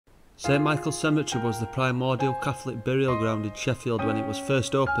St Michael's Cemetery was the primordial Catholic burial ground in Sheffield when it was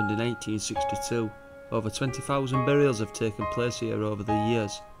first opened in 1862. Over 20,000 burials have taken place here over the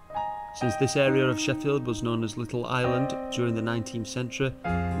years. Since this area of Sheffield was known as Little Ireland during the 19th century,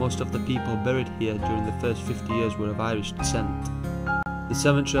 most of the people buried here during the first 50 years were of Irish descent. The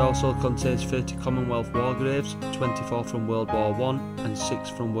cemetery also contains 30 Commonwealth war graves, 24 from World War I and 6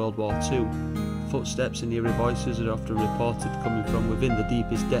 from World War II. Footsteps and eerie voices are often reported coming from within the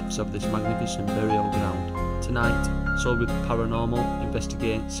deepest depths of this magnificent burial ground. Tonight, so with Paranormal,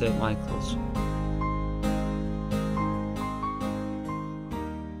 investigate St Michael's.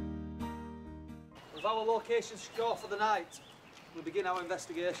 With our location secure for the night, we'll begin our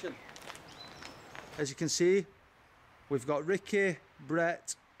investigation. As you can see, we've got Ricky,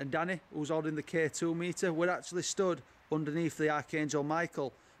 Brett and Danny, who's holding the K2 meter. We're actually stood underneath the Archangel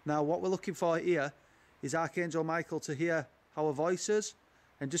Michael. Now what we're looking for here is Archangel Michael to hear our voices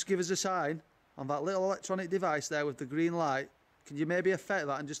and just give us a sign on that little electronic device there with the green light. Can you maybe affect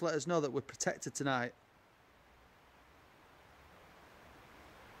that and just let us know that we're protected tonight?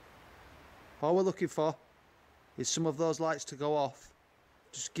 All we're looking for is some of those lights to go off.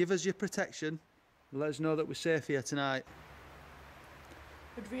 Just give us your protection and let us know that we're safe here tonight.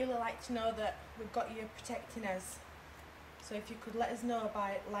 We'd really like to know that we've got you protecting us. So if you could let us know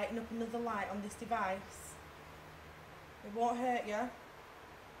by lighting up another light on this device, it won't hurt you.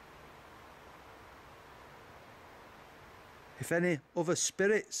 If any other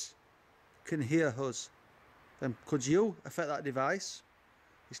spirits can hear us, then could you affect that device?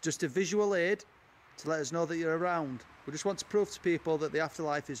 It's just a visual aid to let us know that you're around. We just want to prove to people that the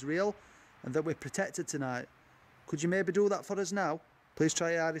afterlife is real and that we're protected tonight. Could you maybe do that for us now? Please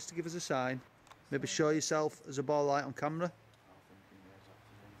try your hardest to give us a sign. Maybe show yourself as a ball light on camera.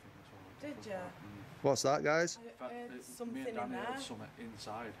 Did you? What's that, guys? I heard something in there. Something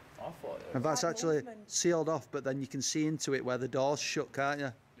inside. I thought it was. And that's like actually movement. sealed off, but then you can see into it where the door's shut, can't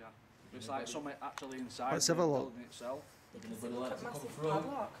you? Yeah. It's like something actually inside. Let's have a the look. building itself. You can see the massive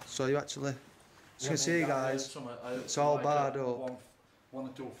padlock. So you actually, as you can see, guys, it's all barred up. One or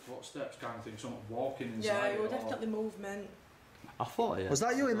two footsteps kind of thing, something walking inside. Yeah, it it was or- definitely movement. I thought it. Was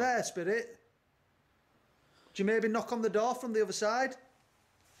that you in there, Spirit? Do you maybe knock on the door from the other side?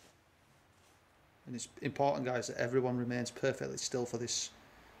 And it's important, guys, that everyone remains perfectly still for this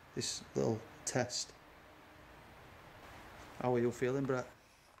little test. How are you feeling, Brett?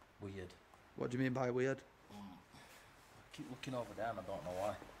 Weird. What do you mean by weird? I keep looking over there and I don't know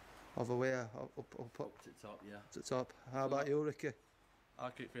why. Over where? Up Up to the top, yeah. to the top. How about you, Ricky? I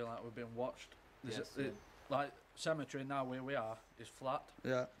keep feeling like we've been watched. Yes, Like cemetery now where we are is flat,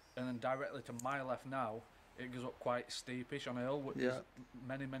 Yeah. and then directly to my left now it goes up quite steepish on a hill with Yeah.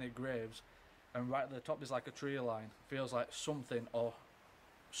 many graves, and right at the top there's like a tree line. Feels like something or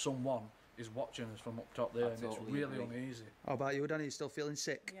someone is watching us from up top there, and it's totally really agree. uneasy. How about you, Danny? You still feeling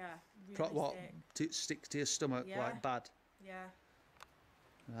sick? Yeah, really What? sick. Stick to your stomach, Yeah. like bad? Yeah.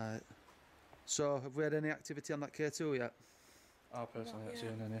 Right. So, have we had any activity on that K2 yet? I personally haven't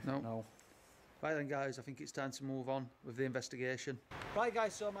yet. seen any. No. No. Right then, guys, I think it's time to move on with the investigation. Right,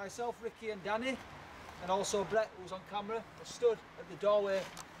 guys, so myself, Ricky and Danny, and also Brett, who's on camera, are stood at the doorway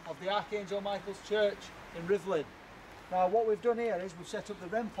of the Archangel Michael's Church in Rivelin. Now, what we've done here is we've set up the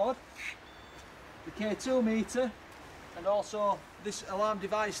REM pod, the K2 meter, and also this alarm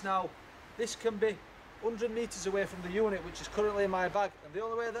device. Now, this can be 100 metres away from the unit, which is currently in my bag, and the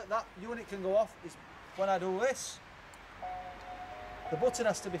only way that that unit can go off is when I do this. The button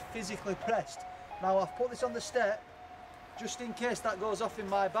has to be physically pressed. Now, I've put this on the step just in case that goes off in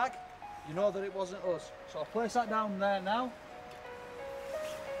my bag. You know that it wasn't us. So I'll place that down there now,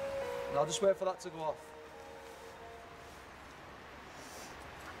 and I'll just wait for that to go off.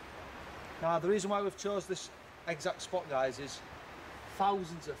 Now, the reason why we've chose this exact spot, guys, is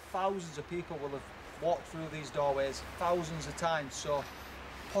thousands of people will have walked through these doorways thousands of times, so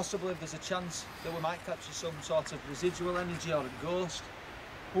possibly there's a chance that we might capture some sort of residual energy or a ghost.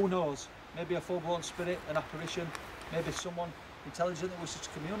 Who knows? Maybe a full-blown spirit, an apparition, maybe someone intelligent that wishes to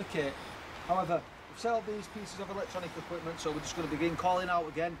communicate. However, we've set up these pieces of electronic equipment, so we're just going to begin calling out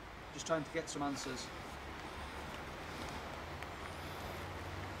again, just trying to get some answers.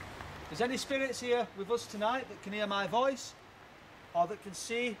 Is any spirits here with us tonight that can hear my voice or that can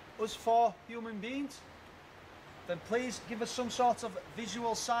see us four human beings? Then please give us some sort of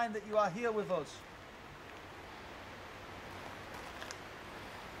visual sign that you are here with us.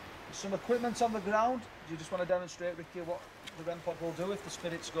 There's some equipment on the ground. Do you just want to demonstrate, Ricky, what the REM pod will do if the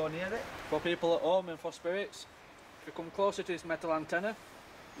spirits go near it? For people at home and for spirits, if you come closer to this metal antenna,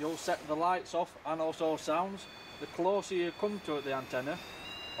 you'll set the lights off and also sounds. The closer you come to the antenna,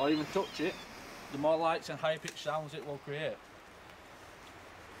 or even touch it, the more lights and high pitched sounds it will create.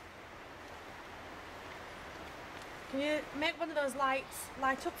 Can you make one of those lights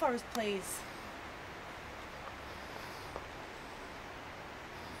light up for us, please?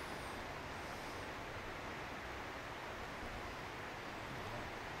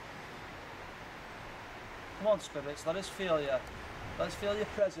 Come on, spirits, let us feel you. Let us feel your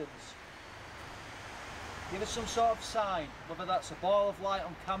presence. Give us some sort of sign, whether that's a ball of light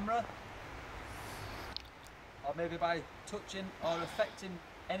on camera, or maybe by touching or affecting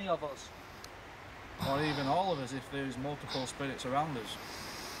any of us. Or even all of us if there's multiple spirits around us.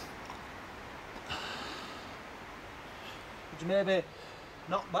 Would you maybe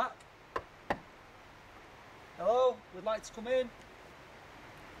knock back? Hello, we'd like to come in.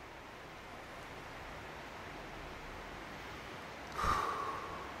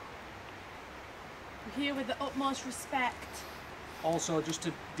 We're here with the utmost respect. Also, just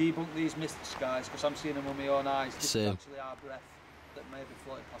to debunk these myths, guys, because I'm seeing them with my own eyes, this Same. is actually our breath that may be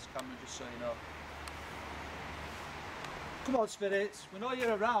floating past camera, just so you know. Come on, spirits, we know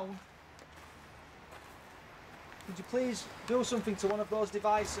you're around. Could you please do something to one of those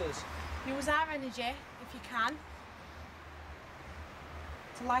devices? Use our energy, if you can,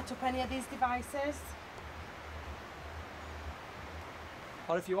 to light up any of these devices.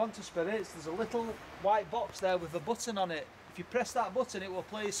 Or if you want to, spirits, there's a little white box there with a button on it. If you press that button, it will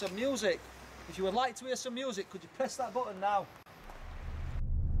play some music. If you would like to hear some music, could you press that button now?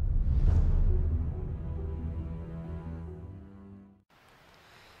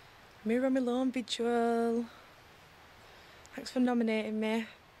 Mirror Malone Visual. Thanks for nominating me.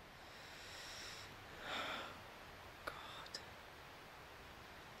 God.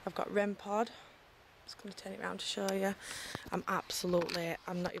 I've got REM pod. Just going to turn it around to show you. I'm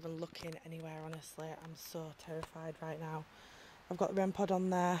not even looking anywhere, honestly. I'm so terrified right now. I've got the REM pod on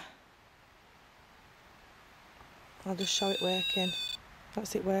there. I'll just show it working.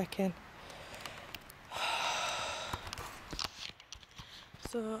 That's it working.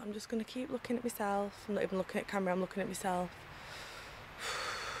 So I'm just going to keep looking at myself. I'm not even looking at camera, I'm looking at myself.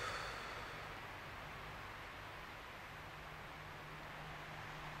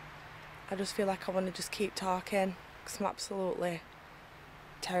 I just feel like I want to just keep talking because I'm absolutely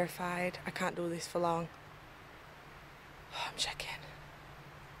terrified. I can't do this for long. I'm checking.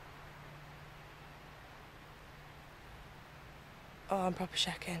 Oh, I'm proper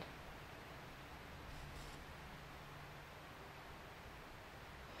checking.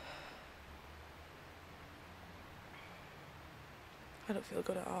 I don't feel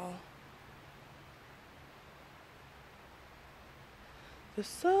good at all. There's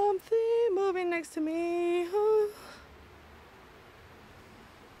something moving next to me.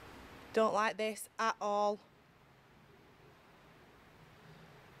 Don't like this at all.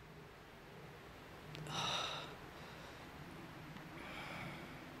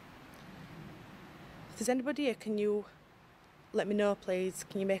 If there's anybody here, can you let me know, please?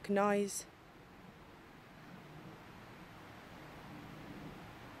 Can you make a noise?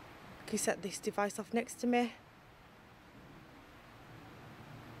 Can you set this device off next to me?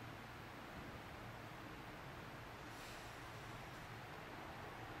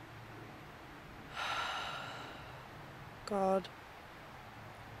 God.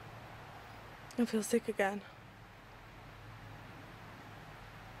 I feel sick again.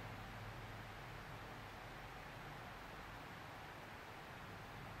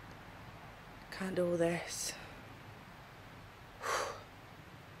 Can't do this.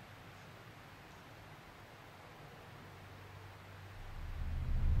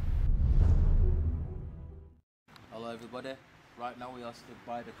 Hello everybody, right now we are stood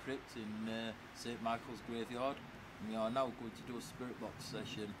by the crypt in St Michael's graveyard. We are now going to do a spirit box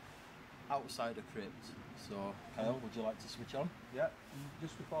session outside the crypt. So Kyle, would you like to switch on? Yeah.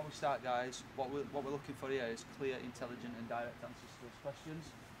 Just before we start, guys, what we're looking for here is clear, intelligent and direct answers to those questions.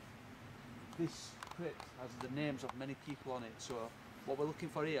 This crypt has the names of many people on it, so what we're looking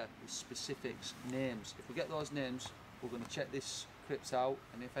for here is specifics, names. If we get those names, we're going to check this crypt out,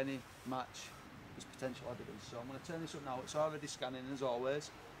 and if any match, there's potential evidence. So I'm going to turn this up now. It's already scanning as always.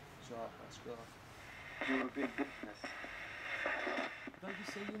 So let's go. You're a big business. Don't you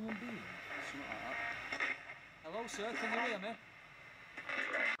say human being? Something like that. Hello, sir. Can you hear me?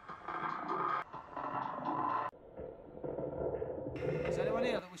 Is anyone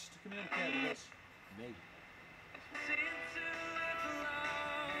here that wishes to communicate with us? Me.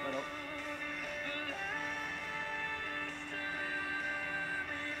 Right up.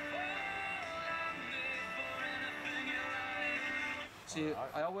 See,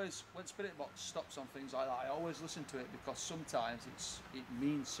 I always, when Spirit Box stops on things like that, I always listen to it because sometimes it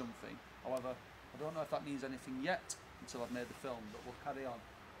means something. However, I don't know if that means anything yet until I've made the film, but we'll carry on.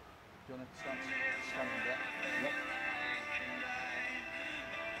 Do you want to stand there? Yep.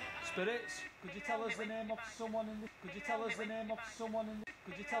 Spirits, could you tell us the name of someone in this? Could you tell us the name of someone in?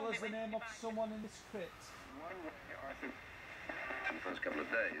 Could you tell us the name of someone in this crypt? In the first couple of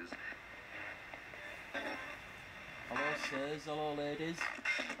days. Hello sirs, hello ladies.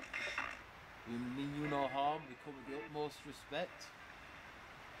 We mean you no harm, we come with the utmost respect.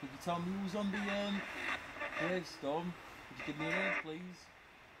 Could you tell me who's on the gravestone? Could you give me a name please?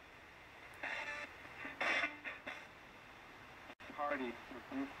 Hardy.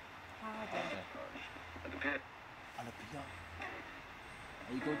 Hardy. And a pit. And a pier.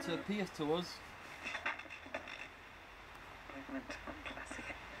 Are you going to appear to us?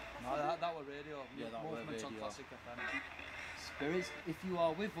 No, that were radio. Yeah, that were Movement on radio. Classic FM. Spirits, if you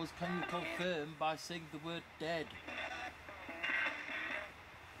are with us, can you confirm by saying the word dead?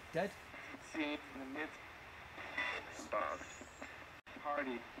 Dead? Seen in the midst. Spark.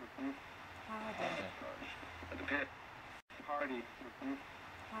 Hardy. Hardy. And a pit. Hardy.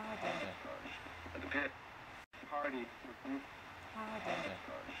 Hardy. And a pit. Hardy. Hardy.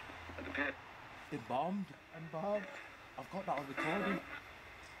 And a pit. Embalmed? Embalmed? I've got that on recording.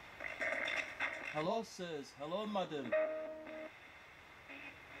 Hello sirs, hello madam.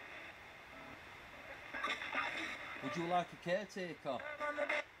 Would you like a caretaker?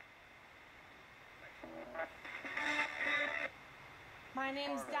 My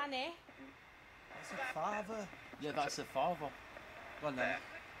name's Danny. That's a father. Yeah, that's a father. Go on, Danny.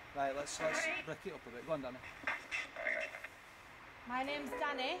 Right, let's break it up a bit. Go on, Danny. My name's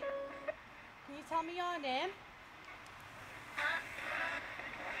Danny. Can you tell me your name?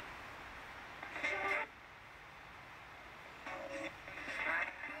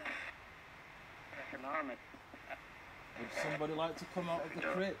 Economic. Would somebody like to come out of the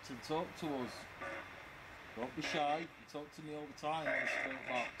crypt and talk to us? Don't be shy, you talk to me all the time on the Spirit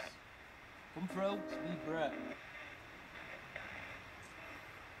Box. Come through, it's me Brett.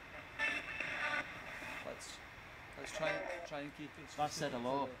 Let's try and keep it. That said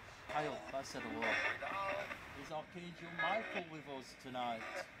hello. Kyle, that said hello. Is Archangel Michael with us tonight?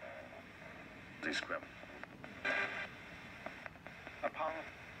 Descript. A power.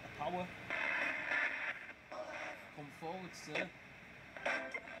 A power? Come forward, sir.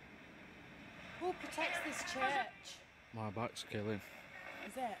 Who protects this church? My back's killing.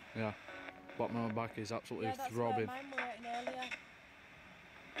 Is it? Yeah. Bottom of my back is absolutely Yeah, that's throbbing. where mine were hurting earlier.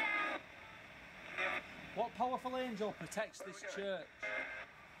 What powerful angel protects this church?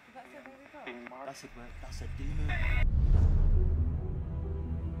 That's a very good. That's a demon.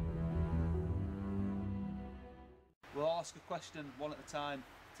 We'll ask a question one at a time,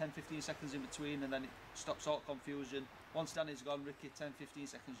 10-15 seconds in between, and then it stops all confusion. Once Danny's gone, Ricky, 10-15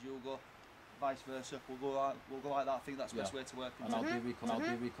 seconds you'll go, vice versa. We'll go like that. I think that's the best way to work. And I'll do recon, I'll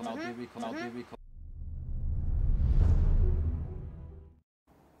do recon, I'll do recon, I'll do recon.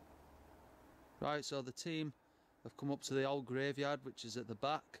 Right, so the team have come up to the old graveyard, which is at the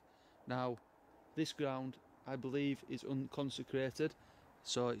back. Now, this ground, I believe, is unconsecrated,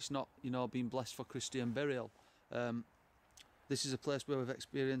 so it's not, being blessed for Christian burial. This is a place where we've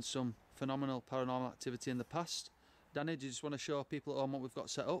experienced some phenomenal paranormal activity in the past. Danny, do you just want to show people at home what we've got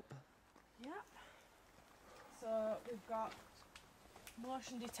set up? Yep. So we've got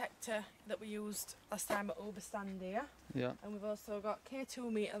motion detector that we used last time at Overstand here. Yeah. And we've also got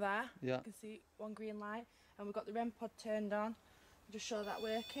K2 meter there. Yeah. You can see one green light. And we've got the REM pod turned on. Just show that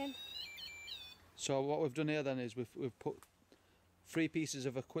working. So what we've done here then is we've put 3 pieces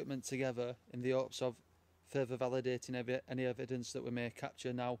of equipment together in the hopes of further validating any evidence that we may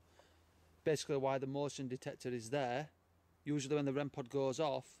capture. Now, basically why the motion detector is there, usually when the REM pod goes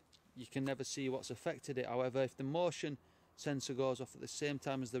off, you can never see what's affected it. However, if the motion sensor goes off at the same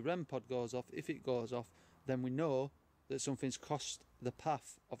time as the REM pod goes off, if it goes off, then we know that something's crossed the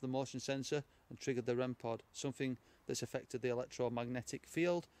path of the motion sensor and triggered the REM pod, something that's affected the electromagnetic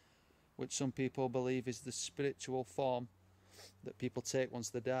field, which some people believe is the spiritual form that people take once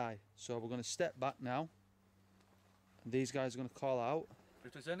they die. So we're going to step back now, and these guys are going to call out.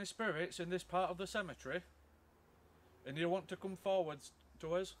 If there's any spirits in this part of the cemetery and you want to come forwards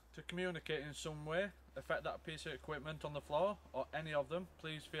to us to communicate in some way, affect that piece of equipment on the floor or any of them,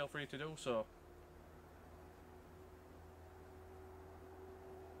 please feel free to do so.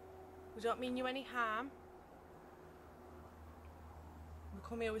 We don't mean you any harm. We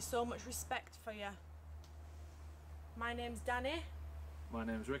come here with so much respect for you. My name's Danny. My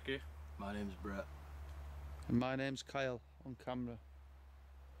name's Ricky. My name's Brett. And my name's Kyle, on camera.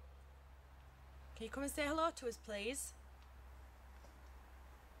 Can you come and say hello to us, please?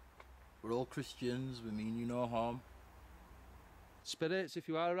 We're all Christians, we mean you no harm. Spirits, if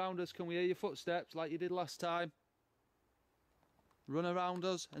you are around us, can we hear your footsteps like you did last time? Run around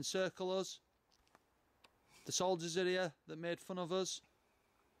us, encircle us. The soldiers are here that made fun of us.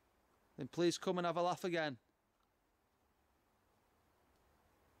 Then please come and have a laugh again.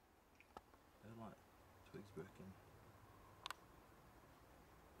 They're like twigs breaking.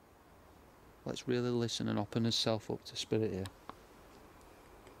 Let's really listen and open ourselves up to spirit here.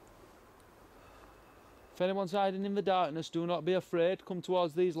 If anyone's hiding in the darkness, do not be afraid. Come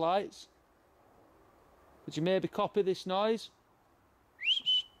towards these lights. Could you maybe copy this noise?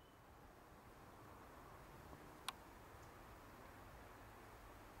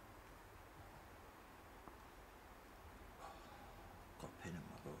 Got a pin in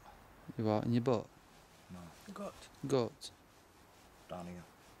my butt. You are in your butt? No, Gut. Gut. down here.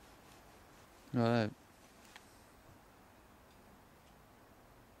 Right.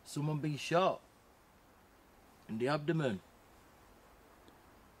 Someone been shot in the abdomen.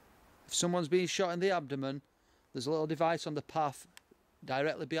 If someone's being shot in the abdomen, there's a little device on the path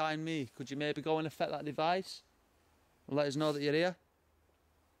directly behind me. Could you maybe go and affect that device? And let us know that you're here?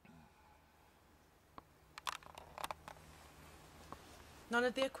 None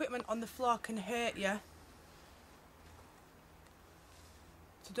of the equipment on the floor can hurt you.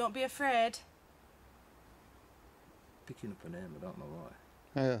 So don't be afraid. Picking up a name, I don't know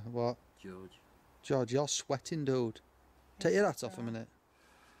why. Yeah, what? George. George, you're sweating, dude. Take your hat off a minute.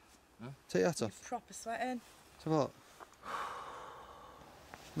 Huh? Take your hat You're off. proper sweating. So what? I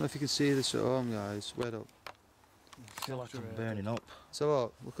don't know if you can see this at home, guys. Wait up. I feel like I'm burning up. So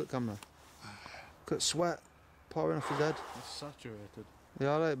what? Look at camera. Look at sweat pouring off his head. It's saturated. You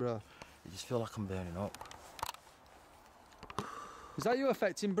alright, bro? I just feel like I'm burning up. Is that you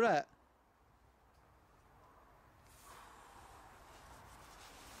affecting Brett?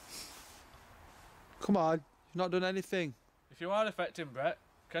 Come on, you've not done anything. If you are affecting Brett,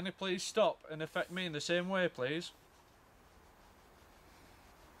 can you please stop and affect me in the same way, please?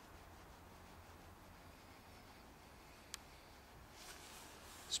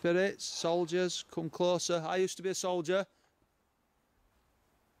 Spirits, soldiers, come closer. I used to be a soldier.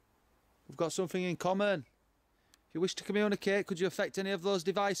 We've got something in common. If you wish to communicate, could you affect any of those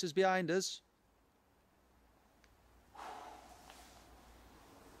devices behind us?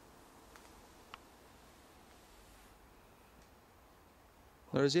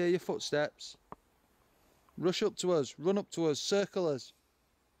 Let us hear your footsteps. Rush up to us, run up to us, circle us.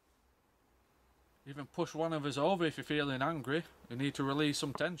 Even push one of us over if you're feeling angry. You need to release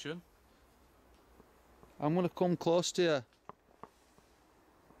some tension. I'm going to come close to you.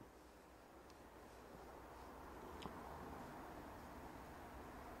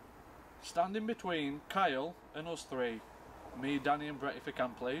 Stand in between Kyle and us three. Me, Danny and Brett if you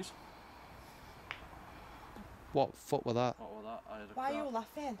can, please. What fuck was that? What was that? I had a Why are crap. you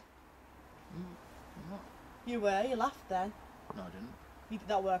laughing? What? You were, you laughed then. No, I didn't.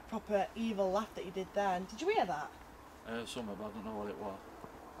 That were a proper evil laugh that you did then. Did you hear that? Something, but I don't know what it was.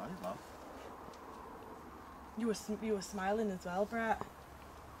 I didn't laugh. You were smiling as well, Brett.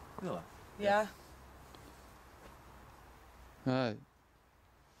 Really? Yeah. Right.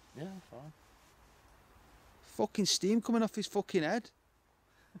 Yeah, I'm fine. Fucking steam coming off his fucking head.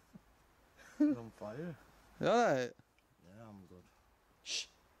 I'm on fire. You alright? Yeah, I'm good. Shh.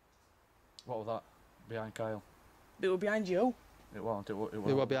 What was that? Behind Kyle. It were behind you. It wasn't. It It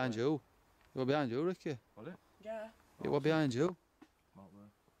was behind you. It was behind you, Ricky. Was it? Yeah. It was behind you. Not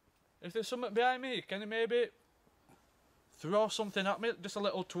there. If there's something behind me, can you maybe throw something at me? Just a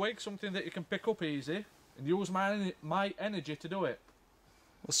little twig, something that you can pick up easy, and use my energy to do it.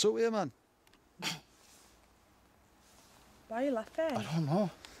 What's up with you, man? Why are you laughing? I don't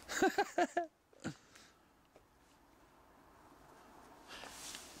know.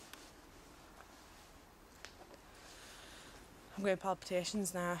 I'm getting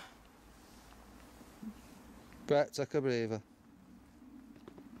palpitations now. Brett, take a breather.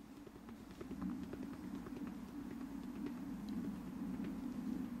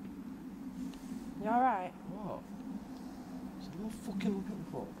 You alright? What? So I'm not fucking looking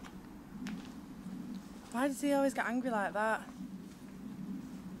for. Why does he always get angry like that?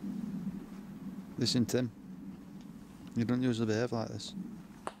 Listen, Tim. You don't usually behave like this.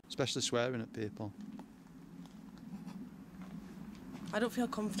 Especially swearing at people. I don't feel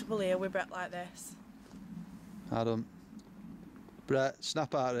comfortable here with Brett like this. I don't. Brett,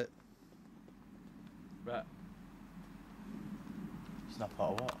 snap at it. Right. Snap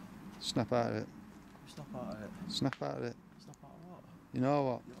out of what? Snap at it. Snap out of it. Snap at it. Snap out of what? You know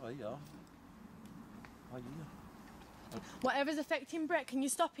what? Oh, yeah. Oh, yeah. Whatever's affecting Brett, can you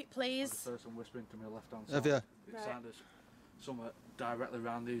stop it, The please? person whispering to my left hand side. Have you? It Right. sounded somewhere directly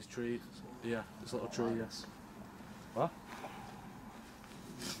around these trees. Yeah, this little tree, yes. What?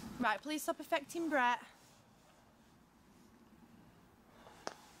 Right, please stop affecting Brett.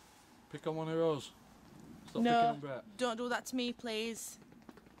 Pick on one of those. Stop picking No, on Brett. don't do that to me, please.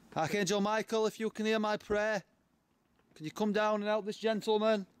 Archangel Michael, if you can hear my prayer, can you come down and help this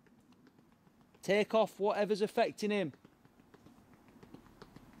gentleman? Take off whatever's affecting him.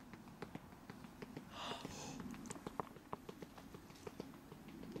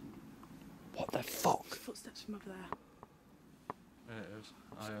 What the fuck? Footsteps from over there. Yeah, it is.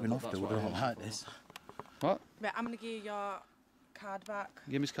 We're not that's doing what I it heard like before. this. What? Right, I'm gonna give you your card back.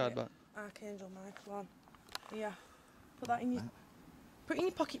 Give me his card back. Archangel Michael on. Yeah. Put that in your... Put it in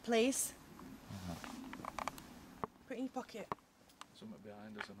your pocket, please. Put it in your pocket. Something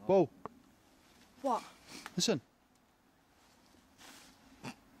behind us and all. Whoa, What? listen.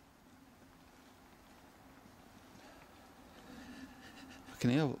 I can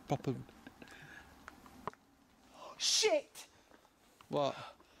hear proper... Shit! What?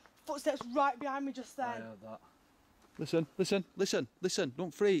 Footsteps right behind me just I then. heard that. Listen, listen, listen, listen.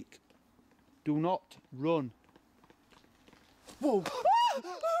 Don't freak. Do not run. Whoa!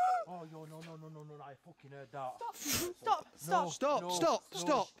 Oh, yo, no, I fucking heard that. Stop! Stop,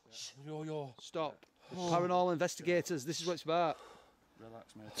 stop. Yo. Stop. Paranormal investigators, this is what it's about.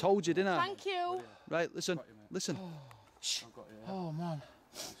 Relax, mate. Told you, didn't I? Thank you. Right, listen, Got you, mate. listen. I've got you. Yeah. Oh, man.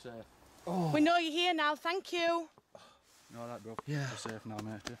 You're safe. Oh. We know you're here now, thank you. No, that, bro. Yeah. You're safe now,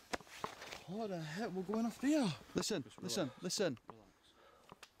 mate. What the heck? We're going off there. Listen, Just listen, relax. listen. Relax.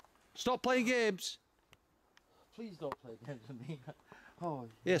 Stop playing games. Please don't play games with me. Oh,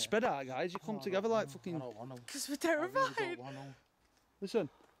 Yeah, spread out, guys. You come together like I fucking... don't want to. Because we're I really terrified. don't want to. Listen.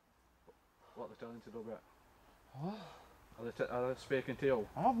 What they're telling you to do, Brett? What? Are they speaking to you?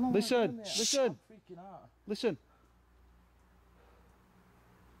 I have no Listen, idea, mate. listen. I'm freaking out. Listen.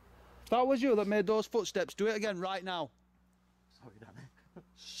 If that was you that made those footsteps, do it again right now. Sorry, Danny.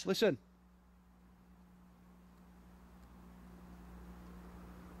 Listen.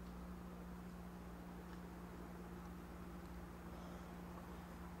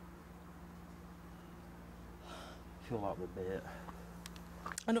 I feel like we're bait.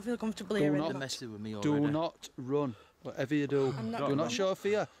 I don't feel comfortable Do here not They're anymore. messing with me already. Do not run. Whatever you do, I'm not do gonna not run. show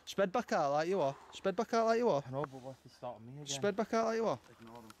fear. Spread back out like you are. Spread back out like you are. I know, but what if they start on me again? Spread back out like you are.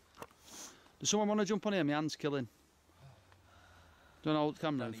 Ignore them. Does someone want to jump on here? My hand's killing. Do you want to hold the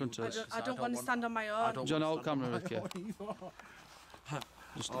camera in Danny, front you of do us? it. I don't want to stand on my I own. don't Do you want to want hold to camera, stand Ricky? on my own.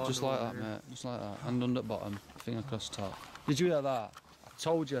 Just like that, mate. Just like that. Hand under the bottom, finger across the top. Did you hear that? I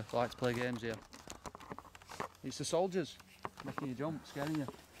told you I like to play games here. It's the soldiers making you jump, scaring you.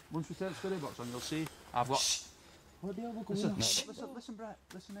 Once we turn the spirit box on, you'll see. I've got. What the hell we're going Listen, on? listen, Brett.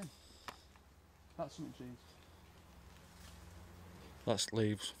 Listen in. That's something, trees. That's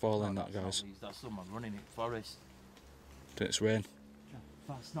leaves falling, No, that, that's guys. not leaves, that's someone running in forest. It's rain.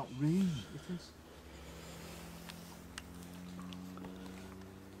 That's not rain. It is.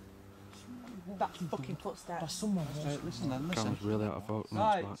 That's fucking footsteps. That's someone. Right, listen then, listen. Camera's really out of focus.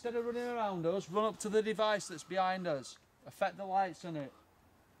 Right, instead of running around us, run up to the device that's behind us. Affect the lights on it.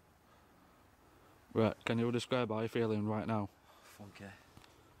 Right, can you describe how you're feeling right now? Funky.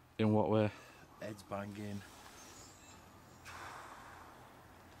 In what way? Head's banging.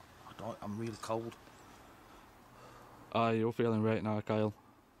 I'm really cold. How are you feeling right now, Kyle?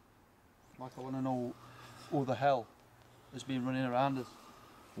 Mike, I want to know who the hell has been running around us.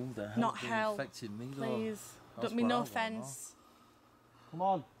 Who the hell Not hell. affecting me though? Please. That's Don't mean what no I wanna offence. Come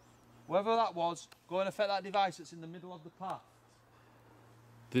on. Whoever that was, go and affect that device that's in the middle of the path.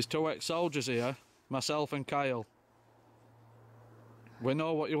 There's two ex-soldiers here, myself and Kyle. We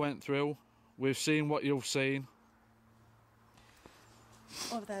know what you went through. We've seen what you've seen.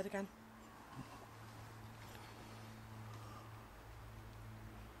 Over there again.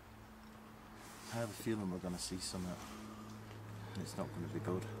 I have a feeling we're going to see something. It's not going to be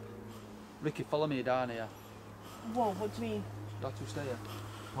good. Ricky, follow me down here. Whoa, what do you mean? Got to stay here.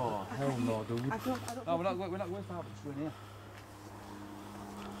 Oh, hell no, dude. I don't No, we're not going far, but just going here.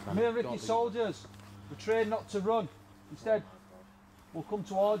 Come here, Ricky, soldiers. We're trained not to run. Instead, we'll come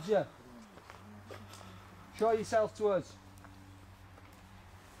towards you. Show yourself to us.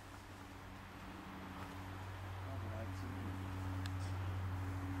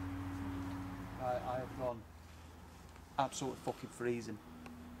 I have gone absolutely fucking freezing.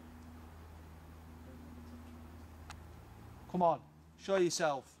 Come on, show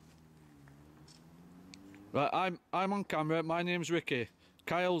yourself. Right, I'm on camera. My name's Ricky.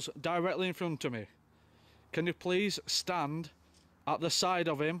 Kyle's directly in front of me. can you please stand at the side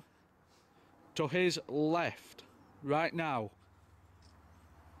of him to his left right now?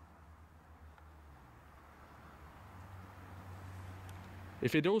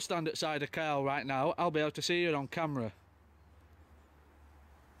 If you do stand at side of Kyle right now, I'll be able to see you on camera.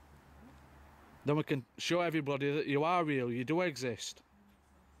 Then we can show everybody that you are real, you do exist.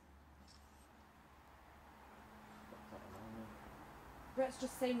 Brett's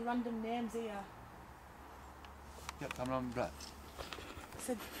just saying random names here. Get camera on, Brett. He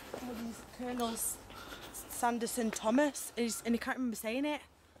said Colonel Sanderson Thomas, and he can't remember saying it.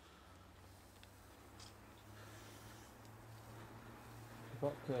 I've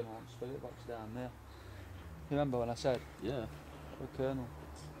got Colonel on spirit box down there. You remember when I said? Yeah. The Colonel.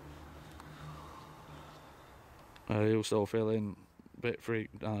 Are you still feeling a bit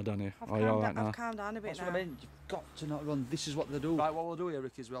freaked, Danny? I've Are you alright now? calmed down a bit That's now. what I mean. You've got to not run. This is what they do. Right, what we'll do here,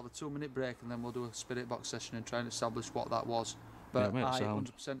 Ricky, is we'll have a 2-minute break and then we'll do a spirit box session and try and establish what that was. But Yeah, I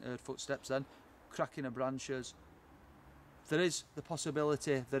sound. 100% heard footsteps then, cracking of branches. There is the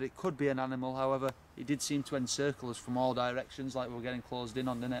possibility that it could be an animal, however, it did seem to encircle us from all directions, like we were getting closed in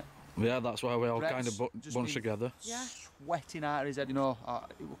on, didn't it? Yeah, that's why we all Brett's kind of just bunched been together. Yeah. Sweating out of his head, you know.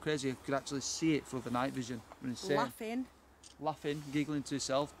 It was crazy. You could actually see it through the night vision. It was insane. Laughing, giggling to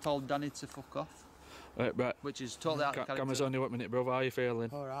himself, told Danny to fuck off, Right, which is totally out of character. camera's on you, what minute, bro? How are you feeling?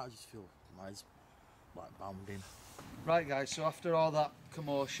 Alright, I just feel my eyes like bounding. Right guys, so after all that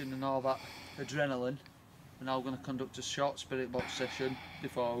commotion and all that adrenaline, we're now going to conduct a short spirit box session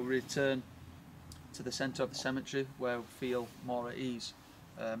before we return to the centre of the cemetery where we feel more at ease.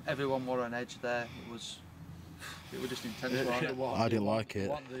 Everyone were on edge there. It was just intense, wasn't it? I didn't like it.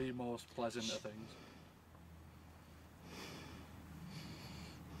 What the most pleasant of things.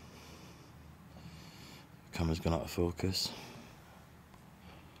 Camera's gone out of focus.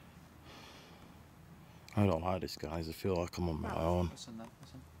 I don't like this, guys. I feel like I'm on my own. Listen then,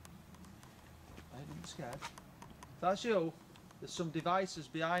 listen. I ain't scared. If that's you, there's some devices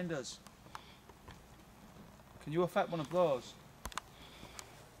behind us. Can you affect one of those?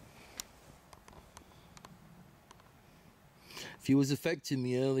 If you was affecting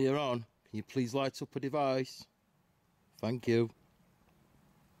me earlier on, can you please light up a device? Thank you.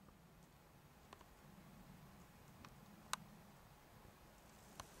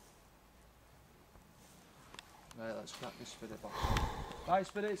 Right, let's crack this spirit box. Right,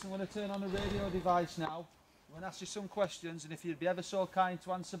 spirits, I'm going to turn on a radio device now. I'm going to ask you some questions, and if you'd be ever so kind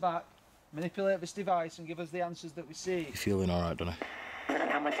to answer back, manipulate this device and give us the answers that we see. You feeling alright, Donny?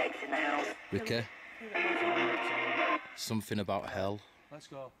 Ricky? Something about hell. Let's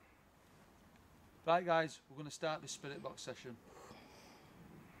go. Right guys, we're going to start this spirit box session.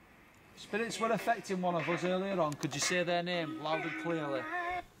 Spirits were affecting one of us earlier on. Could you say their name loud and clearly?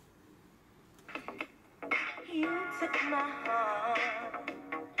 You took my heart.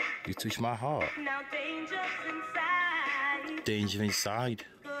 You touched my heart. Now danger's inside. Danger inside.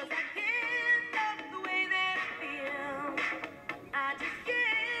 'Cause I can't love the way that I feel. I just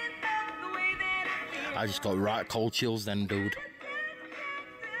can't love the way that I feel. I just got right cold chills then, dude.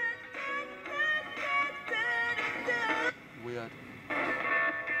 Weird.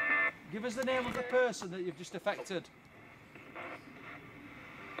 Give us the name of the person that you've just affected.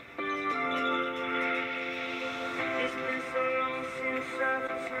 It's been so long since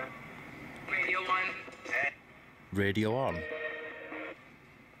I've Radio 1. Radio on.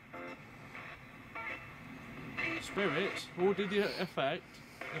 Spirits, who did you affect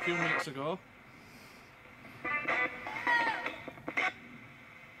a few minutes ago?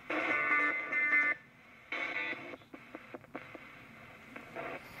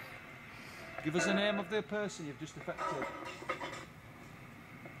 Give us the name of the person you've just affected.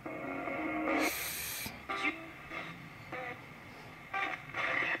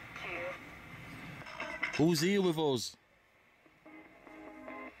 Who's here with us?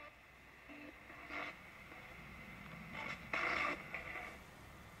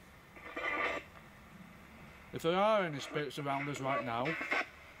 If there are any spirits around us right now,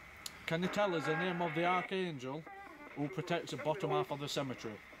 can you tell us the name of the Archangel who protects the bottom half of the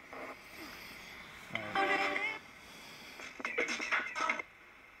cemetery?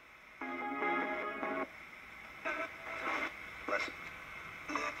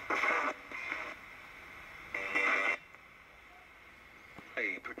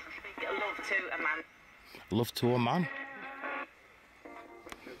 Love to a man. Love to a man.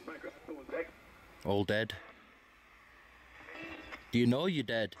 All dead. Do you know you're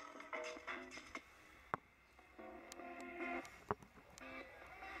dead?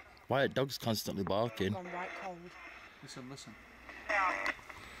 Why are dogs constantly barking? Gone right cold. Listen, listen.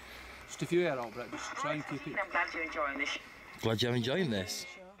 Just Just if you hear out, Brett, just try and keep it. I'm glad you're enjoying this. Glad you're enjoying this.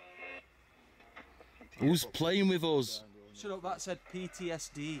 Who's playing with us? Shut up, that said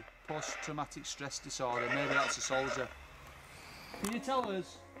PTSD, post-traumatic stress disorder. Maybe that's a soldier. Can you tell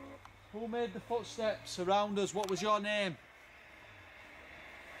us who made the footsteps around us? What was your name?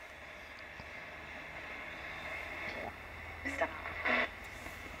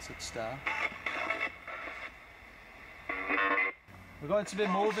 Said Star. We're going to be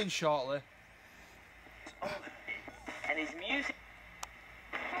moving shortly. And his music.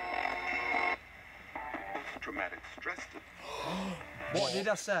 Traumatic stress. What did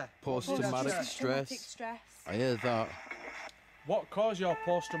I say? Post-traumatic Traumatic stress. stress. I hear that. What caused your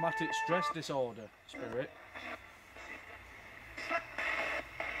post-traumatic stress disorder, Spirit?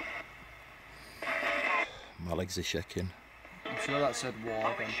 My legs are shaking. I'm sure that said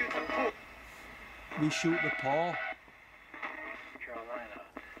war then. Shoot the pool. We shoot the paw. Carolina.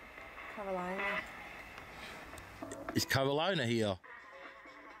 Carolina. Is Carolina here?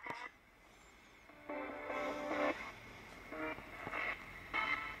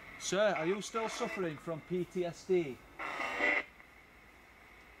 Sir, are you still suffering from PTSD?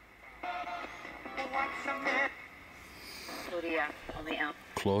 Claudia on the out.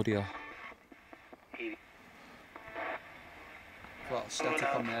 Claudia. Well,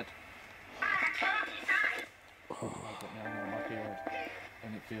 static on the head. I've got my hand on my beard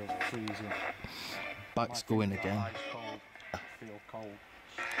and it feels freezing. Back's My going feet are again. ice cold. I feel cold.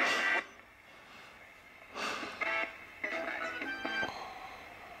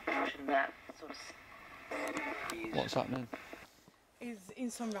 That sort of. What's happening? He's in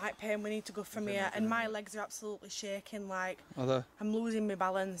some right pain. We need to go from here, and my legs are absolutely shaking. Like Are there? I'm losing my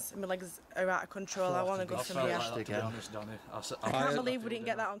balance, and my legs are out of control. I want to go I from felt here. like that, to be Again. honest, Danny. I can't believe we didn't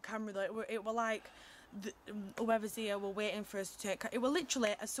get that on camera though. It were like whoever's here were waiting for us to take. It were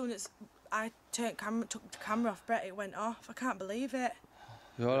literally as soon as I took the camera off Brett, it went off. I can't believe it.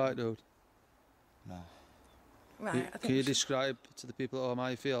 You alright, dude? No. Right, I think Can you we should- describe to the people at home how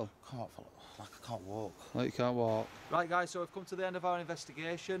you feel? Can't follow. Like I can't walk. Like you can't walk. Right guys, so we've come to the end of our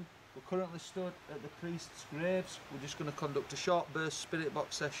investigation. We're currently stood at the priest's graves. We're just going to conduct a short burst spirit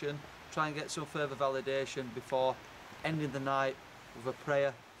box session, try and get some further validation before ending the night with a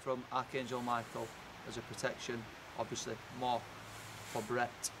prayer from Archangel Michael as a protection, obviously more for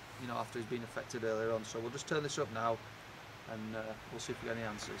Brett, you know, after he's been affected earlier on. So we'll just turn this up now and we'll see if we get any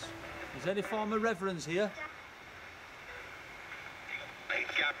answers. Is there any form of reverence here?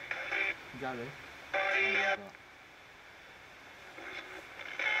 Gary?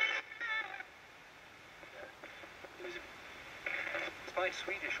 It's my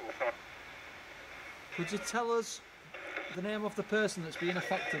Swedish author. Could you tell us the name of the person that's being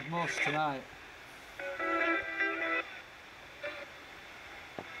affected most tonight?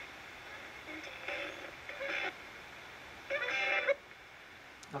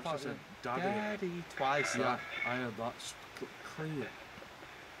 I thought it said said Daddy. Daddy twice. Yeah, Yeah. I heard that clear.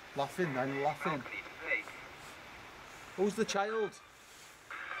 Laughing then, laughing. Who's the child?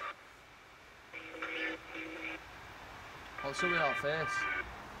 What's up with our face?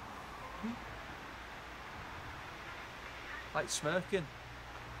 Like smirking.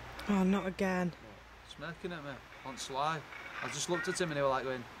 Oh, not again. Smirking at me on sly. I just looked at him and he was like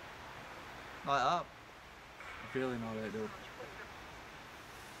going like that. I'm feeling alright, dude.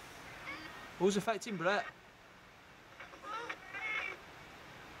 Who's affecting Brett?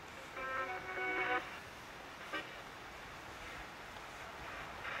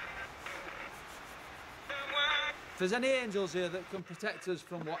 If there's any angels here that can protect us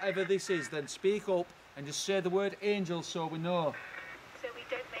from whatever this is, then speak up and just say the word angel so we know. So we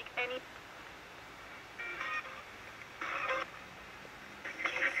don't make any.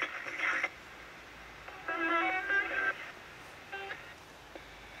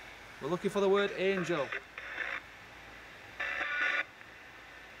 We're looking for the word angel.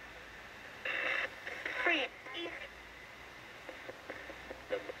 Free.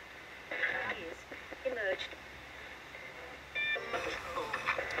 Emerged.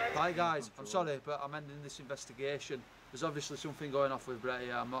 Right guys, I'm sorry but I'm ending this investigation. There's obviously something going off with Brett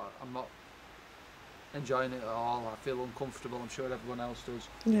here. I'm not enjoying it at all. I feel uncomfortable, I'm sure everyone else does.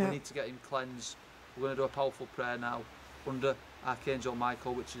 Yeah. We need to get him cleansed. We're going to do a powerful prayer now under Archangel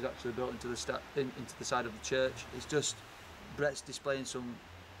Michael, which is actually built into the side of the church. It's just Brett's displaying some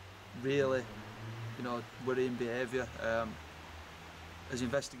really, you know, worrying behaviour. As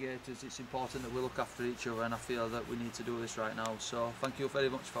investigators, it's important that we look after each other, and I feel that we need to do this right now. So thank you very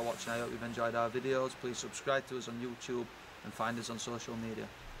much for watching. I hope you've enjoyed our videos. Please subscribe to us on YouTube and find us on social media.